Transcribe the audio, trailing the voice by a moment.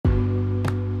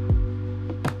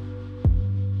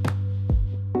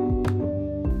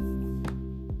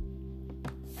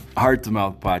Heart to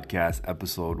Mouth Podcast,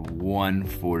 episode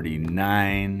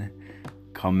 149,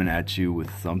 coming at you with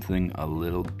something a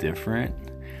little different.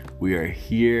 We are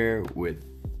here with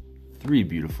three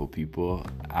beautiful people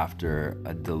after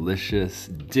a delicious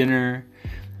dinner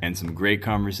and some great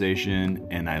conversation,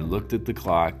 and I looked at the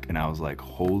clock and I was like,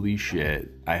 holy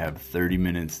shit, I have 30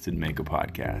 minutes to make a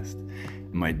podcast.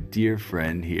 My dear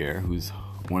friend here, who's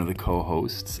one of the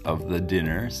co-hosts of the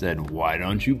dinner, said, why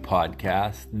don't you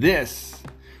podcast this?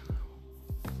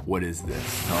 What is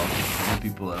this? Tell the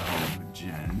people at home,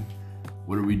 Jen,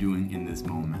 what are we doing in this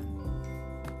moment?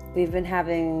 We've been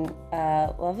having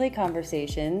lovely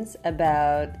conversations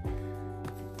about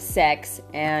sex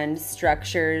and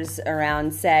structures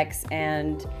around sex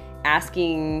and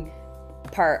asking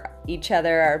each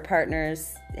other, our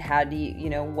partners, how do you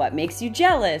what makes you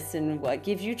jealous and what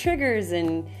gives you triggers,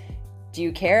 and do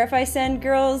you care if I send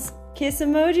girls kiss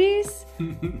emojis?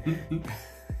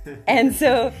 And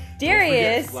so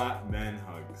Darius, slap men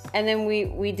hugs. and then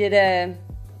we did a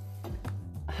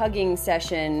hugging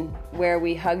session where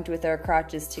we hugged with our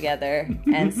crotches together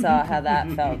and saw how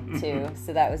that felt too.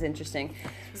 So that was interesting.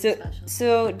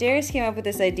 So Darius came up with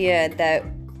this idea that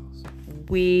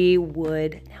we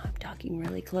would, now I'm talking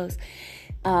really close,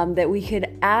 that we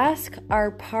could ask our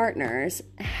partners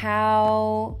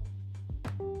how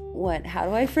do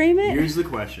I frame it? Here's the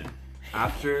question.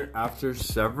 After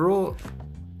several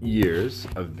years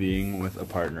of being with a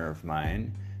partner of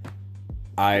mine,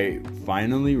 I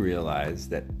finally realized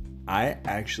that I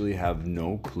actually have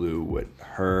no clue what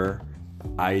her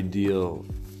ideal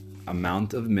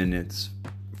amount of minutes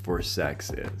for sex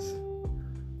is.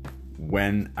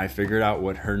 When I figured out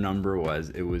what her number was,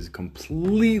 it was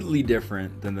completely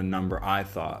different than the number I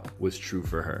thought was true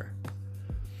for her.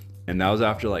 And that was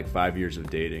after like 5 years of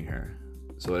dating her.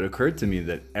 So it occurred to me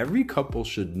that every couple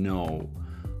should know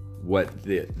what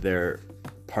their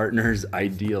partner's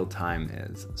ideal time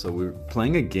is. So we're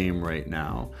playing a game right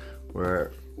now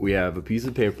where we have a piece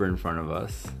of paper in front of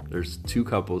us. There's two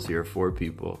couples here, 4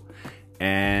 people,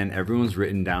 and everyone's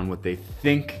written down what they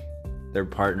think their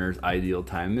partner's ideal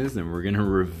time is, and we're gonna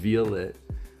reveal it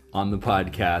on the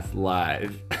podcast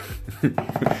live. Hold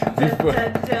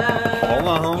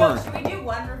on. Should we do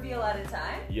one reveal at a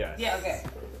time? Yes. Yeah, okay.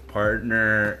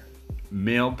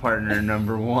 Male partner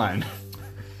number 1.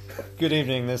 Good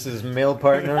evening. This is male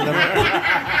partner number.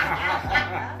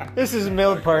 This is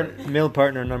male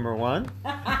partner number 1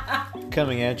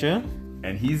 coming at you.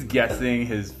 And he's guessing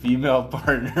his female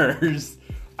partner's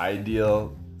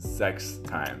ideal sex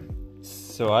time.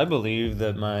 So I believe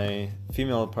that my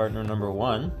female partner number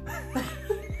 1,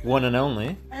 one and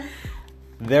only,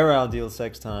 their ideal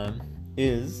sex time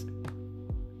is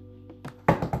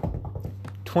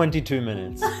 22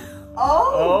 minutes.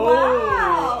 Oh,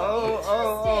 wow.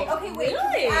 Oh. Okay, wait.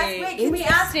 Really? Can we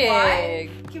ask why?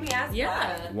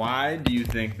 Yeah. Why do you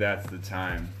think that's the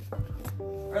time?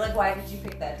 Or like, why did you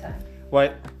pick that time?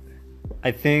 What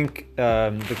I think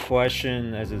the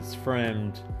question, as it's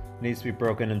framed, needs to be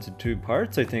broken into 2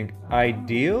 parts. I think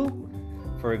ideal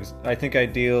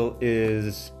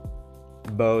is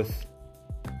both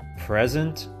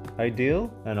present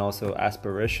ideal and also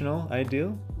aspirational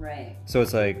ideal. Right. So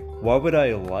it's like, what would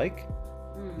I like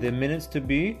the minutes to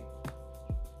be?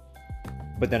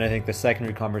 But then I think the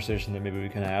secondary conversation that maybe we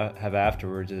can have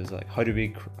afterwards is like, how do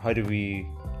we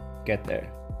get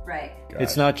there? Right.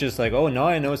 It's not just like, oh, no,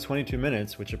 I know it's 22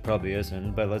 minutes, which it probably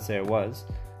isn't, but let's say it was.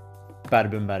 Bada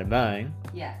boom, bada bang.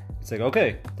 Yeah. It's like,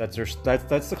 okay, that's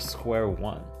the square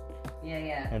one.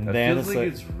 Yeah. And That then feels it's like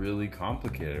like, it's really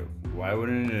complicated. Why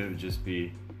wouldn't it just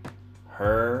be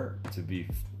her to be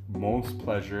most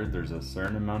pleasured? There's a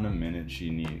certain amount of minutes she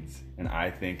needs, and I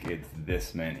think it's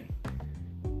this many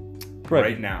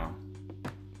right now.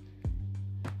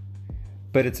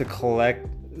 But it's a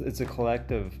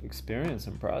collective experience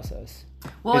and process.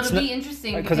 Well, It's it'll not- be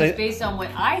interesting 'cause because I- based on what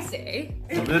I say.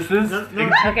 So this is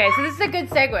Okay, so this is a good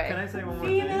segue. Can I say one more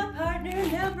Female partner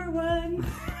number 1.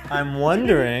 I'm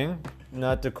wondering,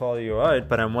 not to call you out,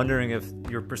 but I'm wondering if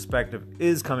your perspective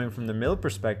is coming from the male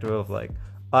perspective of like,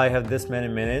 I have this many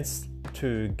minutes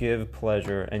to give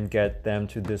pleasure and get them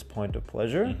to this point of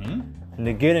pleasure,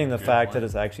 negating the fact that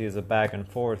it actually is a back and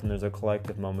forth and there's a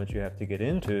collective moment you have to get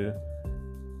into.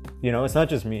 It's not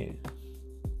just me.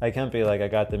 I can't be like, I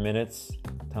got the minutes,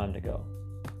 time to go.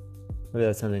 Maybe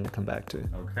that's something to come back to.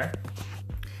 okay.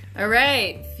 All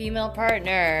right, female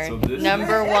partner So this-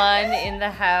 number 1 in the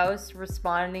house,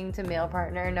 responding to male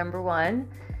partner number 1.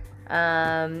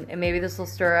 And maybe this will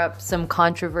stir up some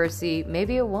controversy.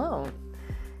 Maybe it won't.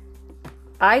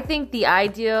 I think the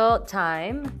ideal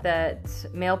time that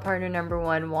male partner number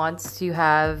one wants to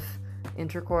have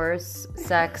intercourse,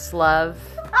 sex, love,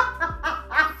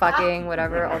 fucking,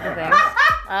 whatever, all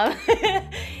the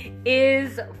things,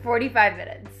 is 45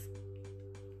 minutes.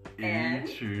 And?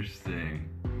 Interesting.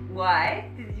 Why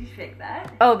did you pick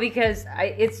that? Oh, because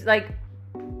it's like,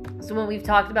 so when we've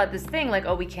talked about this thing, like,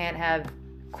 oh, we can't have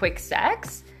quick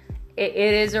sex, it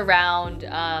is around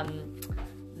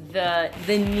the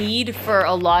need for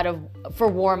for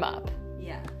warm up.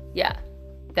 Yeah,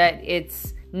 that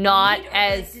it's not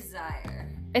as desire.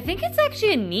 I think it's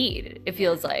actually a need. It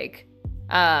feels like,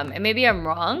 and maybe I'm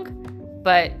wrong,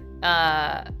 but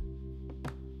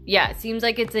yeah, it seems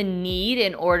like it's a need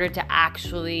in order to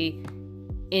actually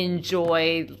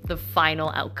enjoy the final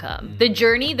outcome. The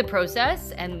journey, the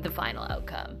process, and the final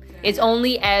outcome. It's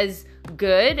only as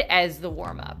good as the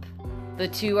warm up. The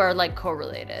two are like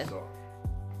correlated. So,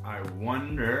 I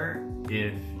wonder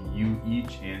if you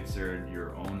each answered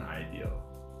your own ideal.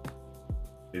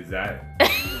 Is that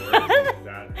yours? Is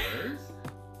that hers?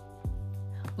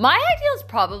 My ideal is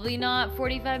probably not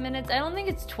 45 minutes. I don't think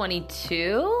it's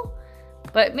 22,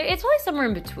 but it's probably somewhere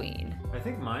in between. I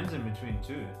think mine's in between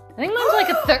too. I think mine's like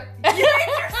a third. You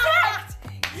intersect!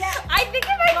 Yes. I think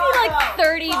it might be like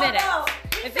 30 minutes.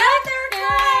 I feel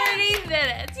like 30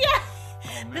 minutes. Yeah.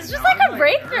 Oh, man, This was now like I'm, a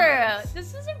breakthrough. nervous.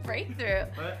 This was a breakthrough.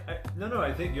 No,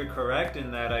 I think you're correct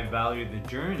in that I value the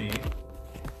journey.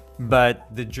 But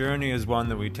the journey is one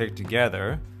that we take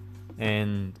together,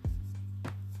 and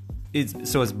it's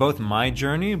both my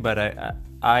journey, but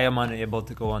I am unable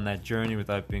to go on that journey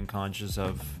without being conscious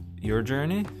of your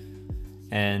journey,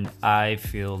 and I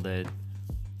feel that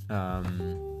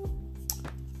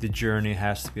the journey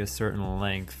has to be a certain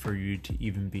length for you to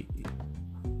even be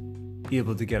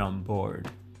able to get on board.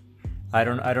 I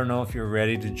don't know if you're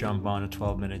ready to jump on a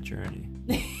 12-minute journey.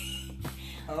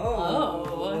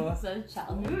 Oh, so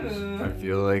challenging. I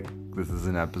feel like this is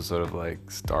an episode of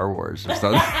like Star Wars or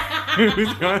something.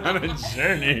 Who's going on a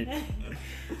journey?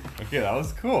 Okay, that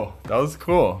was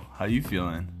cool. How you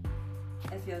feeling?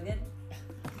 I feel good.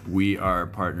 We are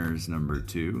partners number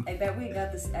 2. I bet we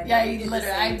got this. Yeah, you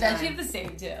literally. I bet you have the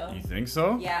same too. You think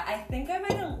so? Yeah, I think I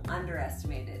might have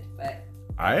underestimated, but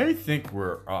I think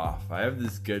we're off. I have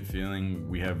this good feeling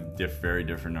we have very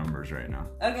different numbers right now.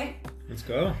 okay, Let's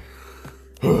go.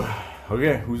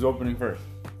 Okay, who's opening first?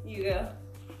 you go.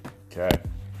 Okay.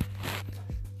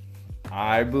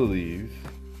 I believe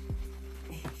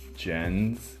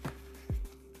Jen's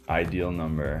ideal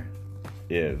number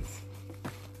is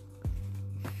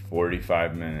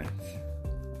 45 minutes.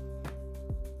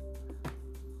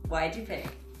 Why'd you pick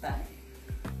that?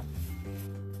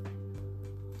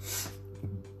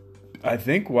 I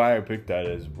think why I picked that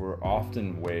is we're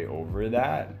often way over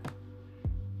that,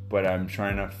 but I'm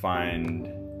trying to find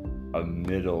a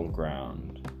middle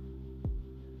ground.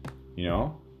 You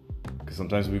know? Because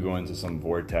sometimes we go into some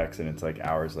vortex and it's like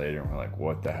hours later and we're like,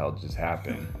 what the hell just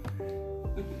happened?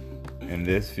 And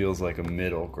this feels like a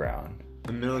middle ground.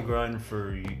 The middle ground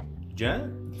for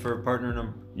Jen? For partner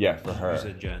number... Yeah, for her. You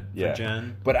said Jen. Yeah. For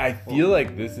Jen. But I feel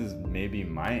like this is maybe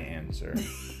my answer.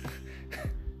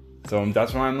 So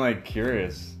that's why I'm like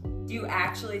curious. Do you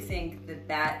actually think that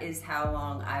that is how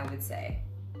long I would say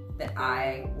that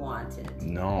I wanted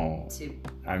No. to?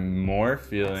 I'm more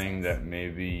feeling that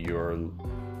maybe you're...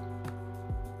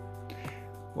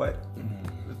 What?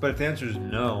 But if the answer is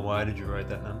no, why did you write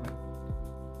that number?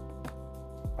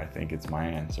 I think it's my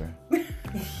answer.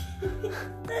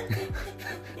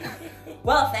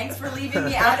 Well, thanks for leaving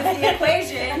me out of the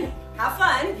equation. Have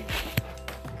fun.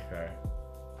 Okay.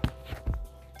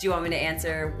 Do you want me to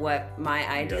answer what my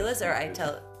ideal is, or I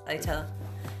tell? I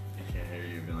can't hear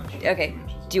you even like Okay.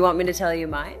 Do you want me to tell you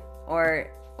mine, or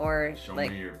Show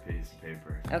like? me your piece of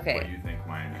paper. Okay. What you think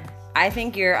mine is. I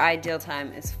think your ideal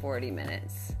time is 40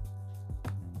 minutes.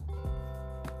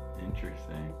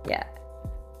 Interesting. Yeah.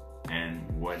 And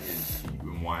what is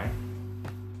and why?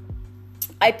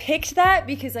 I picked that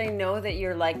because I know that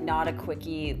you're like not a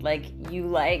quickie. Like you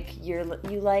like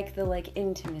the like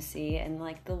intimacy and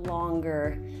like the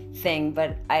longer thing.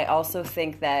 But I also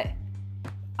think that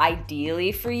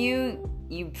ideally for you,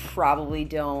 you probably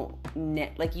don't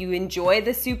like you enjoy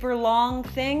the super long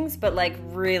things, but like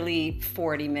really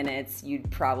 40 minutes, you'd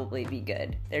probably be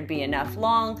good. There'd be enough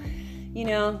long,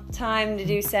 time to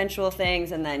do sensual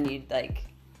things, and then you'd like,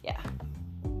 yeah.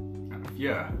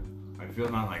 Yeah. I feel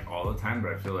not like all the time,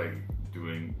 but I feel like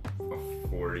doing a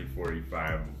 40,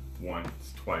 45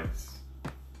 once, twice,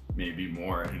 maybe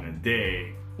more in a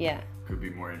day Yeah. could be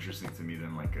more interesting to me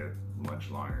than like a much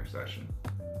longer session.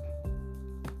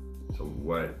 So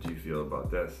what do you feel about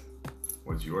this?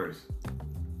 What's yours?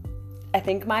 I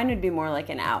think mine would be more like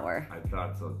an hour. I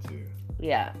thought so too.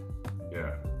 Yeah.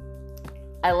 Yeah.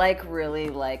 I like really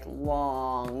like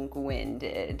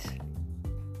long-winded.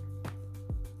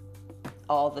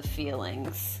 All the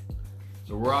feelings.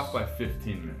 So we're off by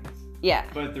 15 minutes. Yeah.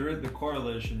 But the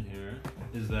correlation here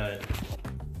is that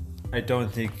I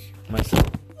don't think myself.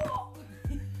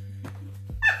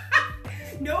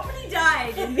 Nobody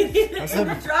died in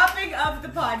the dropping of the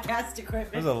podcast That was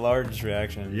equipment. a large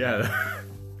reaction. Yeah.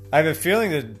 I have a feeling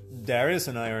that Darius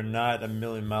and I are not a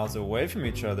million miles away from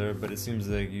each other, but it seems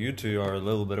like you two are a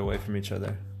little bit away from each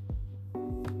other,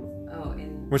 Oh,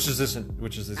 in which is just Hour.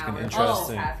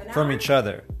 interesting Half an from hour? each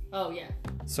other. Oh yeah.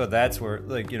 So that's where,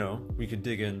 like, you know, we could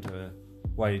dig into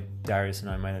why Darius and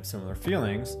I might have similar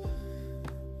feelings,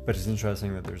 but it's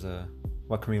interesting that there's a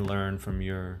what can we learn from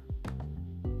your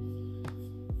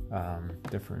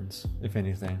difference, if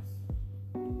anything.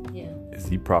 Yeah. Is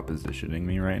he propositioning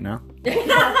me right now? Do you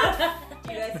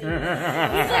guys see that?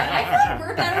 I feel like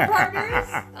we're better partners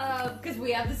because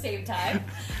we have the same time,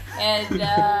 and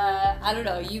I don't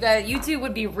know. You two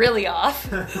would be really off.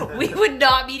 We would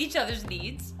not meet each other's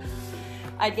needs.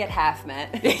 I'd get half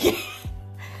met.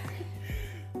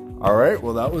 All right.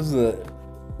 Well, that was a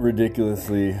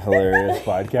ridiculously hilarious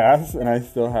podcast, and I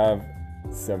still have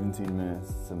 17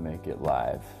 minutes to make it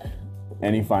live.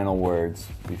 Any final words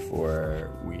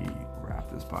before we wrap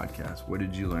this podcast? What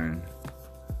did you learn?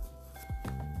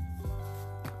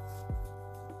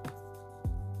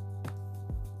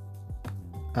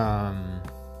 I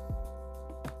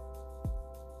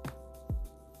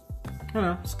don't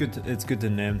know. It's good to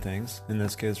name things. In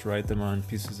this case, write them on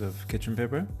pieces of kitchen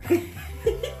paper.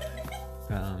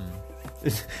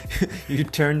 You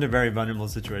turned a very vulnerable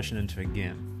situation into a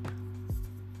game.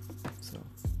 So,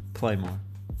 play more.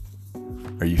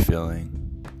 Are you feeling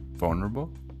vulnerable?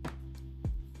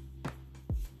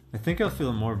 I think I'll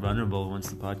feel more vulnerable once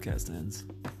the podcast ends.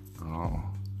 Oh,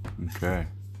 okay.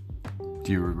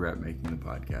 Do you regret making the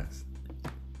podcast?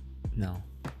 No.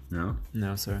 No?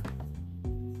 No, sir.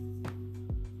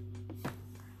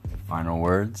 Final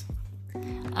words?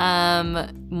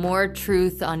 More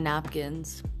truth on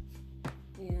napkins.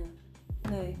 Yeah.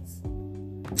 Nice.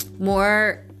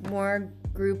 More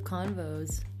group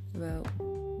convos about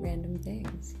random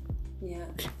things. Yeah.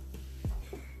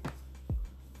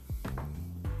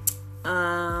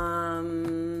 I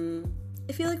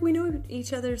feel like we know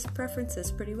each other's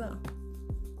preferences pretty well.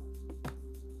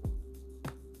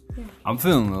 I'm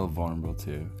feeling a little vulnerable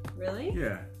too. Really?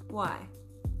 Yeah. Why?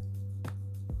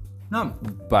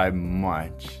 Not by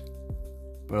much,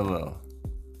 but a little.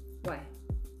 Why?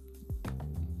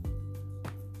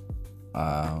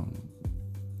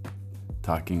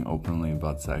 Talking openly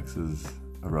about sex is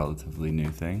a relatively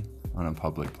new thing on a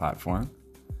public platform.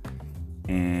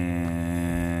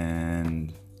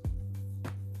 And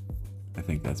I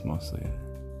think that's mostly it.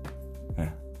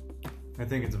 Yeah. I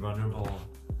think it's vulnerable,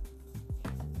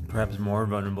 perhaps more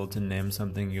vulnerable to name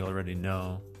something you already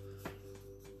know.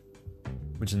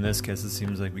 Which in this case, it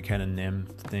seems like we kind of name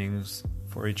things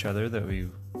for each other that we,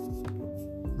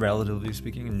 relatively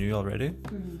speaking, knew already,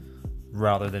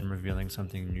 rather than revealing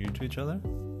something new to each other.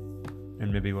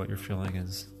 And maybe what you're feeling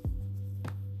is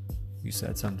you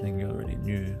said something you already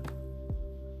knew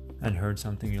and heard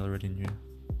something you already knew.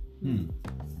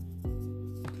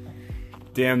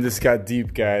 Damn, this got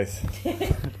deep, guys.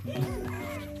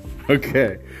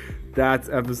 Okay, that's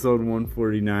episode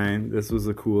 149. This was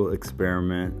a cool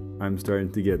experiment. I'm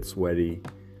starting to get sweaty,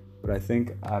 but I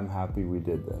think I'm happy we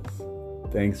did this.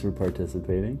 Thanks for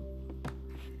participating,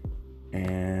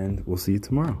 and we'll see you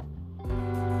tomorrow.